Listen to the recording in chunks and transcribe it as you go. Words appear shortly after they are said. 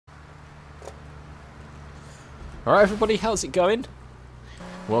Alright everybody, how's it going?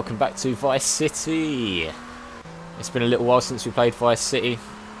 Welcome back to Vice City. It's been a little while since we played Vice City.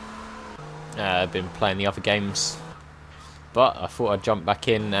 I've been playing the other games, but I thought I'd jump back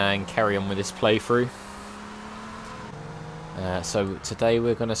in and carry on with this playthrough. So today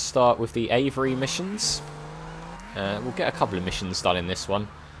we're going to start with the Avery missions. We'll get a couple of missions done in this one.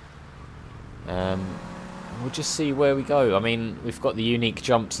 We'll just see where we go. I mean, we've got the unique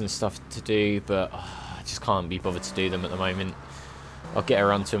jumps and stuff to do, but I just can't be bothered to do them at the moment. I'll get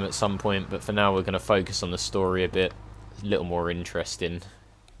around to them at some point, but for now we're going to focus on the story a bit. It's a little more interesting,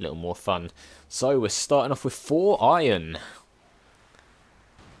 a little more fun. So we're starting off with 4 iron.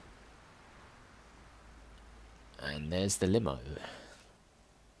 And there's the limo.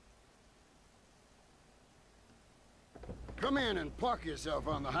 Come in and park yourself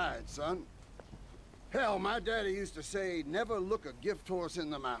on the hide, son. Hell, my daddy used to say, never look a gift horse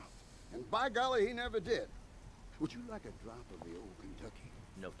in the mouth. And by golly, he never did. Would you like a drop of the old Kentucky?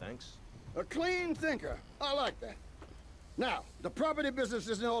 No, thanks. A clean thinker. I like that. Now, the property business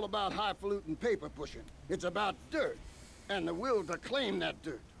isn't all about highfalutin paper pushing. It's about dirt. And the will to claim that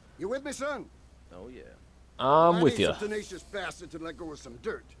dirt. You with me, son? Oh, yeah. I'm with you. I need some tenacious bastard to let go of some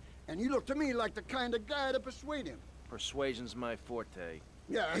dirt. And you look to me like the kind of guy to persuade him. Persuasion's my forte.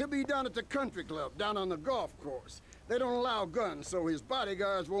 Yeah, he'll be down at the country club, down on the golf course. They don't allow guns, so his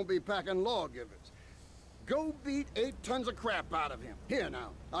bodyguards won't be packing lawgivers. Go beat 8 tons of crap out of him. Here now,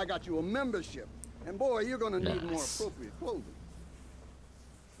 I got you a membership. And boy, you're gonna need more appropriate clothing.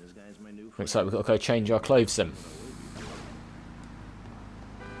 This guy's my new friend. Looks like we've got to go change our clothes then.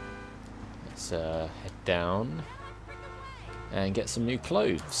 Let's head down and get some new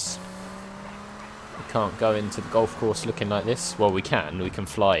clothes. We can't go into the golf course looking like this. Well, we can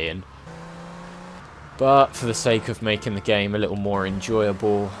fly in. But for the sake of making the game a little more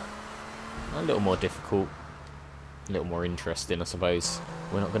enjoyable, a little more difficult, a little more interesting, I suppose,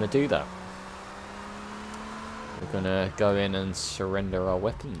 we're not going to do that. We're going to go in and surrender our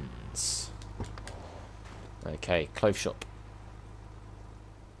weapons. Okay, clothes shop.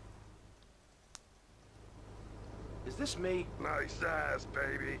 Is this me? Nice ass,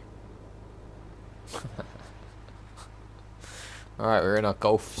 baby. Alright, we're in our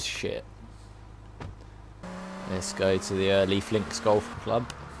golf shit. Let's go to the Leaf Links Golf Club,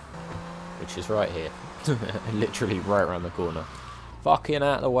 which is right here. Literally right around the corner. Fucking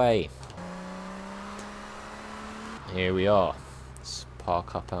out of the way. Here we are. Let's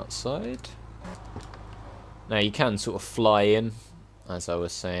park up outside. Now you can sort of fly in, as I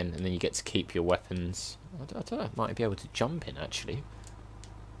was saying, and then you get to keep your weapons. I don't know, I might be able to jump in actually.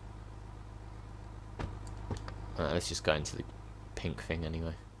 Let's just go into the pink thing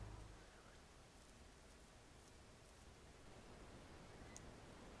anyway.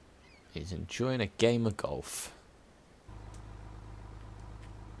 He's enjoying a game of golf.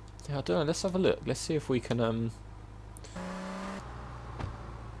 Yeah, I don't know, let's have a look. Let's see if we can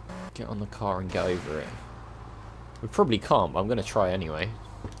get on the car and get over it. We probably can't, but I'm gonna try anyway.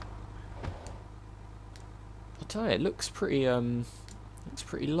 I don't know, it looks pretty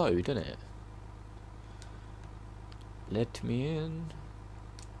low, doesn't it? Let me in.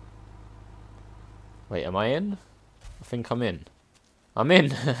 Wait, am I in? I think I'm in. I'm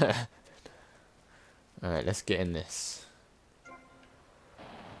in! Alright, let's get in this.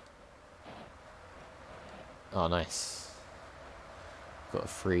 Oh, nice. Got a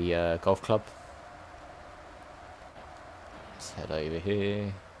free golf club. Let's head over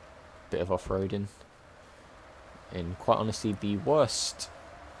here. Bit of off-roading. In quite honestly, the worst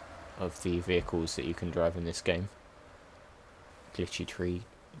of the vehicles that you can drive in this game. Glitchy tree.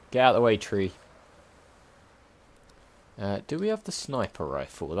 Get out of the way, tree. Do we have the sniper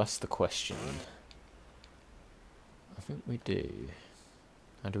rifle? That's the question. I think we do.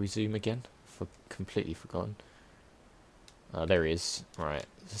 How do we zoom again? Completely forgotten. Oh, there he is. Right.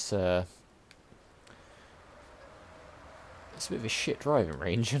 It's a bit of a shit driving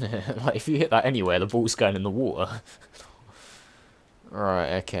range, isn't it? Like, if you hit that anywhere, the ball's going in the water.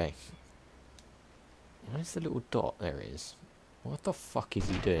 Right, okay. Where's the little dot? There it is. What the fuck is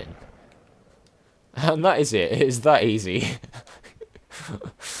he doing? And that is it. It is that easy.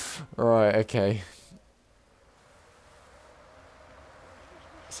 Right, okay.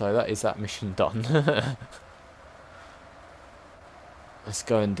 So that is that mission done. Let's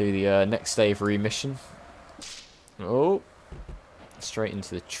go and do the next Avery mission. Oh. Straight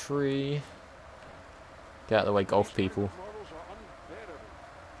into the tree. Get out of the way, golf people.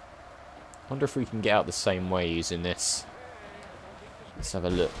 Wonder if we can get out the same way using this. Let's have a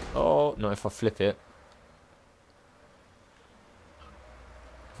look. Oh, not if I flip it.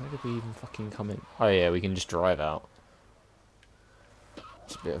 Where did we even fucking come in? Oh yeah, we can just drive out.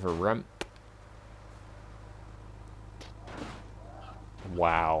 It's a bit of a ramp.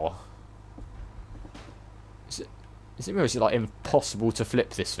 Wow. Is it really like impossible to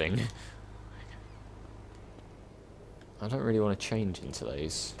flip this thing? I don't really want to change into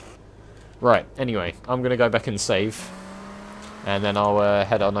those. Right, anyway, I'm going to go back and save. And then I'll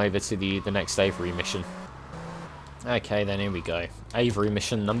head on over to the next Avery mission. Okay, then here we go. Avery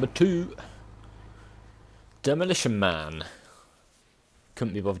mission number 2. Demolition Man.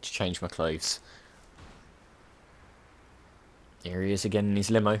 Couldn't be bothered to change my clothes. Here he is again in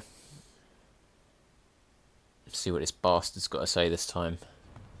his limo. Let's see what this bastard's got to say this time.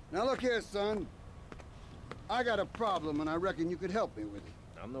 Now look here, son. I got a problem and I reckon you could help me with it.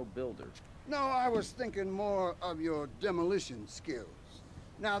 I'm no builder. No, I was thinking more of your demolition skills.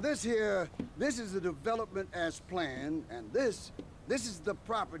 Now this is the development as planned, and this is the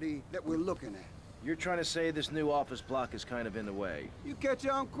property that we're looking at. You're trying to say this new office block is kind of in the way. You catch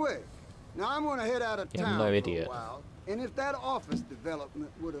on quick. Now I'm gonna head out of Yeah, town no for idiot. a while, and if that office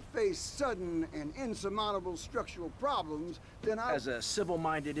development would have faced sudden and insurmountable structural problems, then As a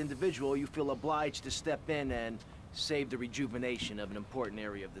civil-minded individual, you feel obliged to step in and save the rejuvenation of an important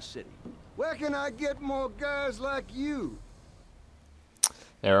area of the city. Where can I get more guys like you?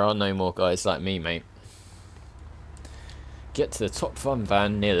 There are no more guys like me, mate. Get to the top fun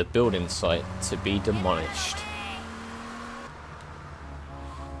van near the building site to be demolished.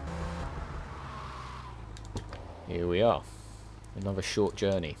 Here we are. Another short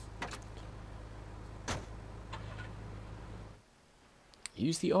journey.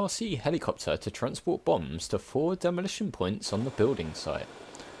 Use the RC helicopter to transport bombs to 4 demolition points on the building site.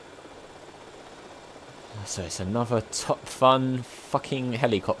 So it's another top fun fucking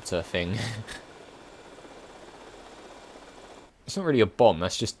helicopter thing. It's not really a bomb,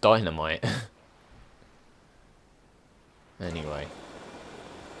 that's just dynamite. Anyway.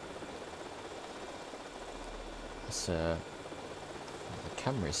 It's, the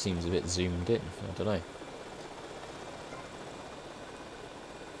camera seems a bit zoomed in, I don't know.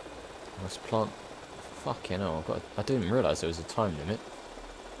 Let's plant... Fucking hell, I didn't realise there was a time limit.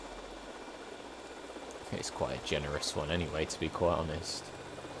 It's quite a generous one anyway, to be quite honest.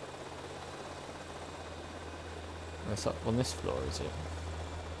 It's up on this floor, is it?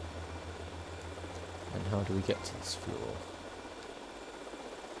 And how do we get to this floor?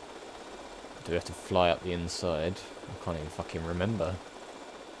 Do we have to fly up the inside? I can't even fucking remember.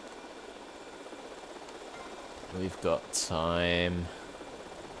 We've got time.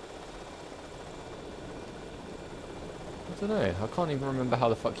 I don't know, I can't even remember how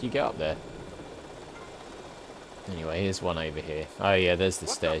the fuck you get up there. Anyway, here's one over here. Oh yeah, there's the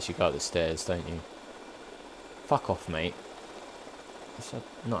stairs. You go up the stairs, don't you? Fuck off, mate. Let's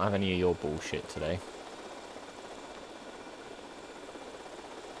not have any of your bullshit today.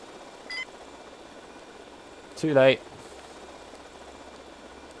 Too late.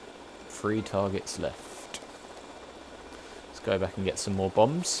 3 targets left. Let's go back and get some more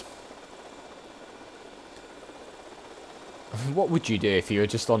bombs. What would you do if you were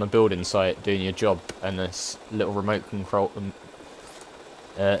just on a building site doing your job and this little remote control,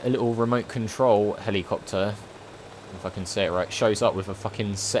 a little remote control helicopter, if I can say it right, shows up with a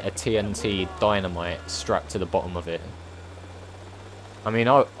fucking set of TNT dynamite strapped to the bottom of it? I mean,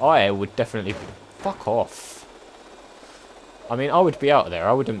 I would definitely... Fuck off. I mean, I would be out there.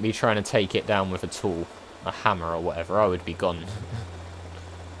 I wouldn't be trying to take it down with a tool, a hammer or whatever. I would be gone.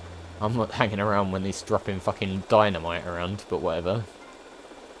 I'm not hanging around when he's dropping fucking dynamite around, but whatever.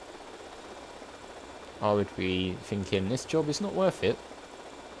 I would be thinking, this job is not worth it.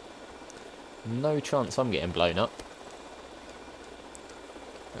 No chance I'm getting blown up.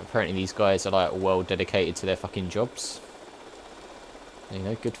 Apparently these guys are like well dedicated to their fucking jobs. You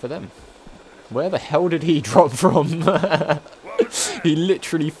know, good for them. Where the hell did he drop from? He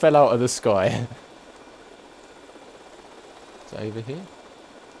literally fell out of the sky. Is it over here?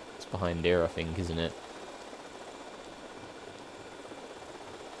 Behind here, I think, isn't it?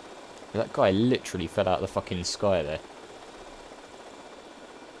 That guy literally fell out of the fucking sky there.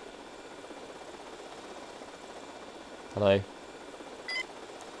 Hello.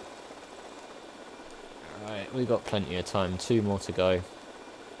 Alright, we've got plenty of time. 2 more to go.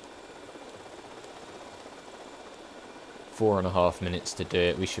 4.5 minutes to do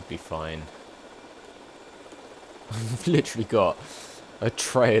it. We should be fine. We've literally got a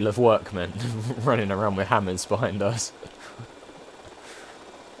trail of workmen running around with hammers behind us.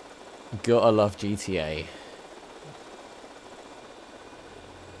 Gotta love GTA.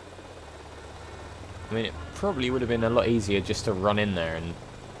 I mean, it probably would have been a lot easier just to run in there and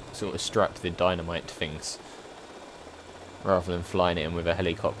sort of strap the dynamite to things rather than flying it in with a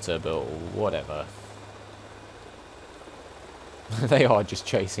helicopter, but whatever. They are just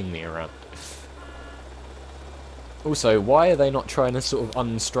chasing me around. Also, why are they not trying to sort of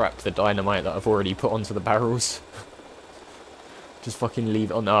unstrap the dynamite that I've already put onto the barrels? Just fucking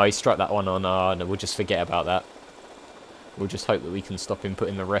leave it on. Oh, he strapped that one on. Oh, no, we'll just forget about that. We'll just hope that we can stop him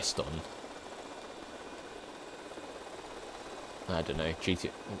putting the rest on. I don't know. GTA.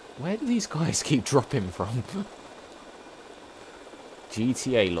 Where do these guys keep dropping from?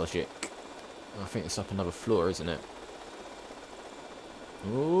 GTA logic. I think it's up another floor, isn't it?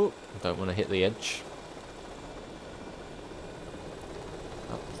 Ooh, don't want to hit the edge.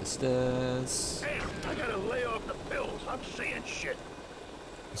 Up the stairs. Damn, I gotta lay off the pills. I'm seeing shit.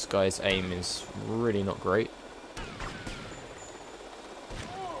 This guy's aim is really not great.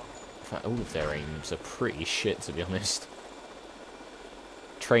 In fact, all of their aims are pretty shit, to be honest.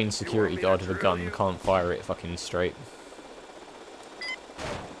 Trained security guard with a gun can't fire it fucking straight.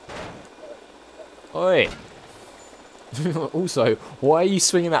 Oi! Also, why are you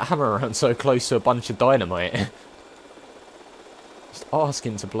swinging that hammer around so close to a bunch of dynamite? Just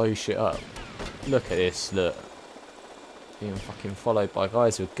asking to blow shit up. Look at this, look. Being fucking followed by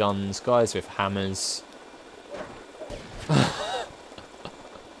guys with guns, guys with hammers.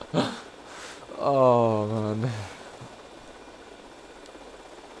 Oh, man.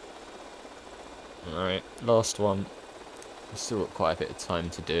 Alright, last one. We've still got quite a bit of time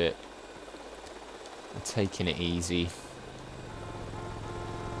to do it. We're taking it easy.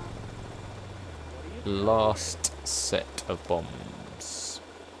 Last set of bombs.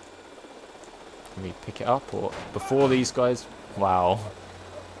 Can we pick it up or before these guys? Wow.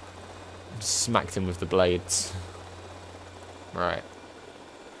 Smacked him with the blades. Right.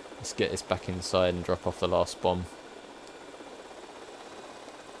 Let's get this back inside and drop off the last bomb.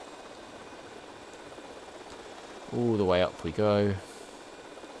 All the way up we go.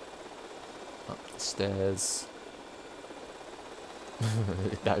 Up the stairs.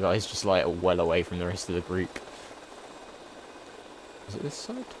 That guy's just like well away from the rest of the group. Was it this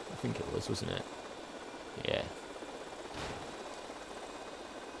side? I think it was, wasn't it? Yeah.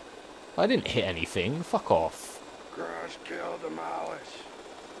 I didn't hit anything. Fuck off. Crush, kill, demolish.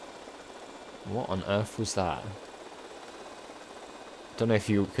 What on earth was that? Don't know if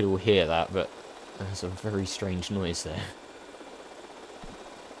you could all hear that, but there's a very strange noise there.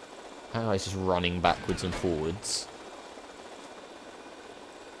 That guy's just running backwards and forwards.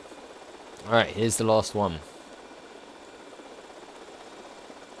 Alright, here's the last one.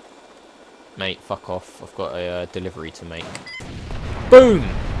 Mate, fuck off. I've got a delivery to make. Boom!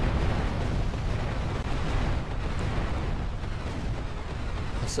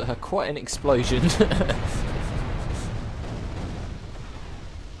 That's quite an explosion.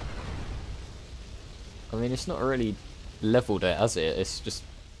 I mean, it's not really leveled it, has it? It's just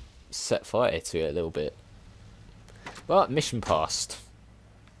set fire to it a little bit. But, mission passed.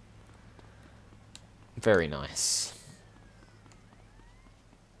 Very nice.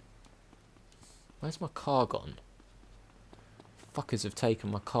 Where's my car gone? Fuckers have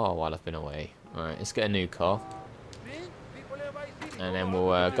taken my car while I've been away. Alright, let's get a new car. And then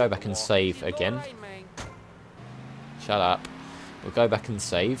we'll go back and save again. Shut up. We'll go back and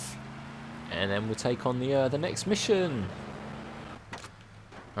save. And then we'll take on the next mission.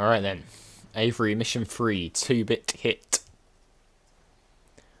 Alright then. Avery, mission 3, 2-bit hit.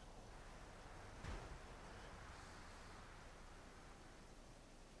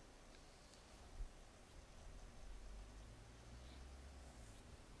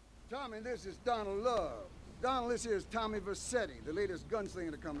 Tommy, this is Donald Love. Donald, this here is Tommy Vercetti, the latest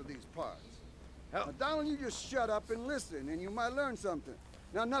gunslinger to come to these parts. Now, Donald, you just shut up and listen, and you might learn something.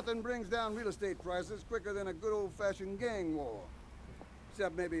 Now, nothing brings down real estate prices quicker than a good old-fashioned gang war.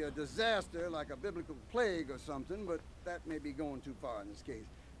 Except maybe a disaster like a biblical plague or something, but that may be going too far in this case.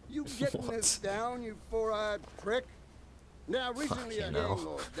 You getting this down, you four-eyed prick? Now, recently a gang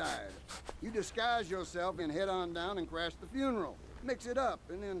lord died. You disguise yourself and head on down and crash the funeral. Mix it up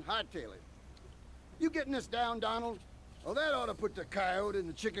and then hightail it. You getting this down, Donald? Well, that ought to put the coyote in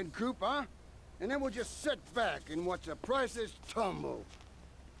the chicken coop, huh? And then we'll just sit back and watch the prices tumble.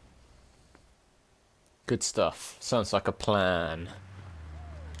 Good stuff. Sounds like a plan.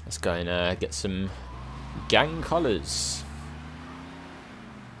 Let's go and get some gang colours.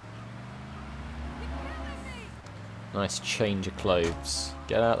 Nice change of clothes.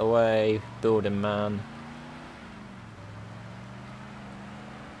 Get out of the way, building man.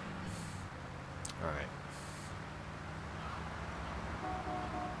 Alright.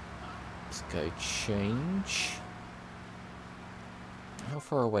 Let's go change. How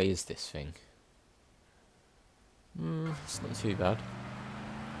far away is this thing? It's not too bad.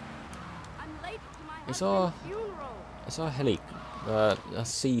 Is our a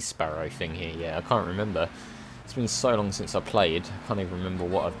sea sparrow thing here? Yeah, I can't remember. It's been so long since I played. I can't even remember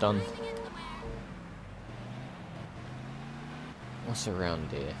what I've done. What's around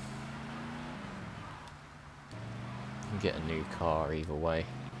here? You can get a new car either way.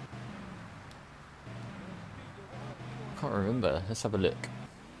 I can't remember. Let's have a look.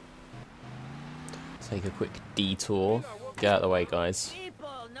 Take a quick detour. Get out of the way, guys.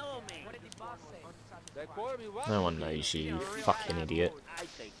 No one knows you, you fucking idiot.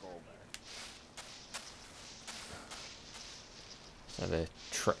 Let's have a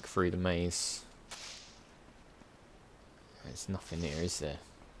trek through the maze. There's nothing here, is there?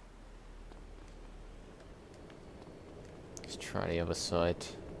 Let's try the other side.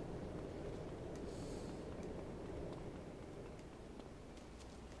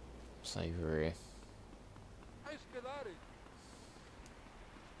 What's over here?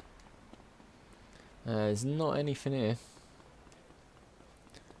 There's not anything here.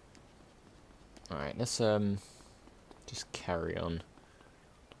 Alright, let's just carry on.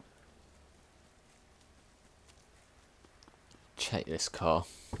 Check this car.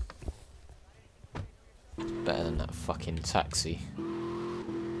 Better than that fucking taxi.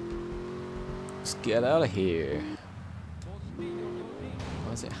 Let's get out of here.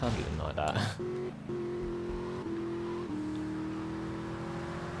 Why is it handling like that?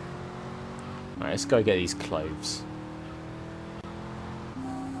 Alright, let's go get these clothes.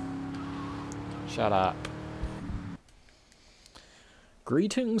 Shut up.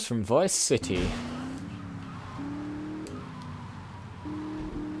 Greetings from Vice City.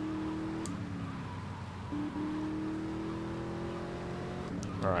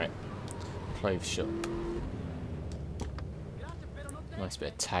 Alright. Clothes shop. Nice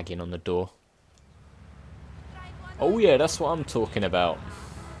bit of tagging on the door. Oh yeah, that's what I'm talking about.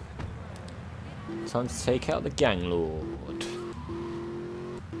 Time to take out the gang lord.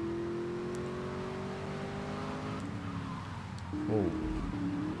 Ooh.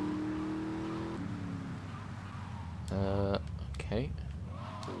 Okay.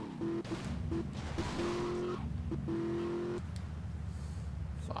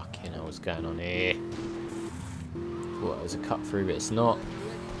 Fucking hell, what's going on here? Thought it was a cut through, but it's not.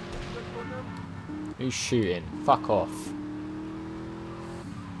 Who's shooting? Fuck off.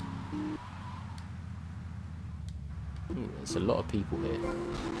 Ooh, there's a lot of people here.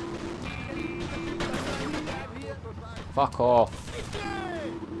 Fuck off.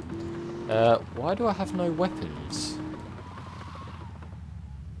 Why do I have no weapons?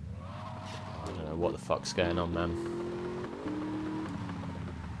 I don't know what the fuck's going on, man.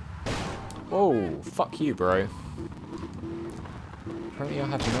 Whoa, fuck you, bro. Apparently I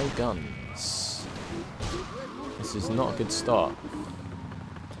have no guns. This is not a good start.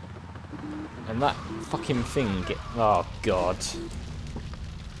 And that fucking thing oh god.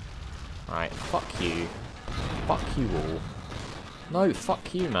 Alright, fuck you. Fuck you all. No,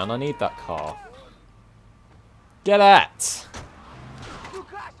 fuck you, man. I need that car. Get at!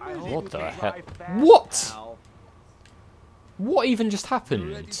 What the hell? What? What even just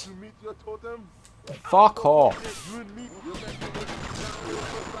happened? Fuck off.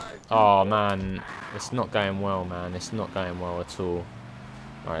 Oh, man. It's not going well, man. It's not going well at all.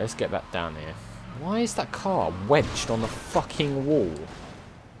 Alright, let's get back down here. Why is that car wedged on the fucking wall?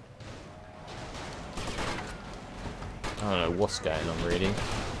 I don't know what's going on, really.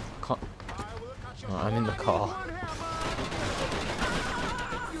 Can't... Oh, I'm in the car.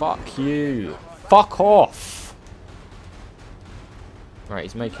 Fuck you. Fuck off. Right,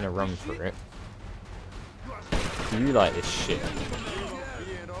 he's making a run for it. Do you like this shit?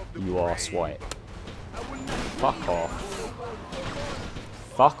 You arse wipe. Fuck off.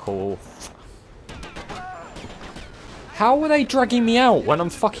 Fuck off. How are they dragging me out when I'm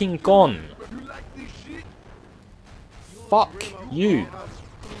fucking gone? Fuck you.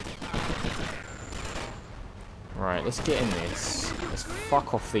 Right, let's get in this. Let's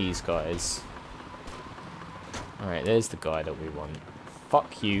fuck off these guys. Alright, there's the guy that we want.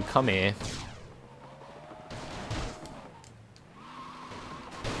 Fuck you, come here.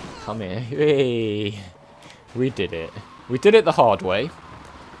 Come here. Hey. We did it. We did it the hard way,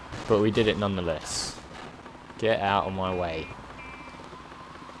 but we did it nonetheless. Get out of my way.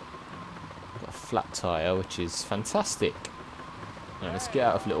 Got a flat tyre, which is fantastic. Now, let's get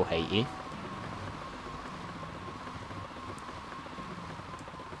out of Little Haiti.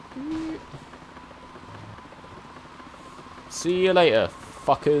 See you later,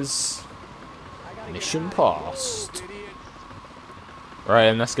 fuckers. Mission passed. Right,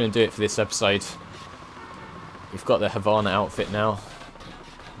 and that's going to do it for this episode. We've got the Havana outfit now,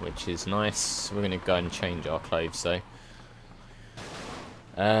 which is nice. We're going to go and change our clothes though.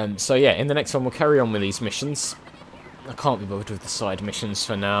 So yeah, in the next one we'll carry on with these missions. I can't be bothered with the side missions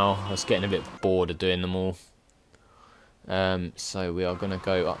for now. I was getting a bit bored of doing them all. So we are going to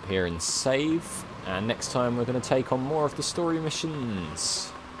go up here and save, and next time we're going to take on more of the story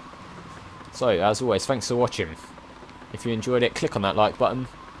missions. So as always, thanks for watching. If you enjoyed it, click on that like button,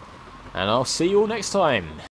 and I'll see you all next time.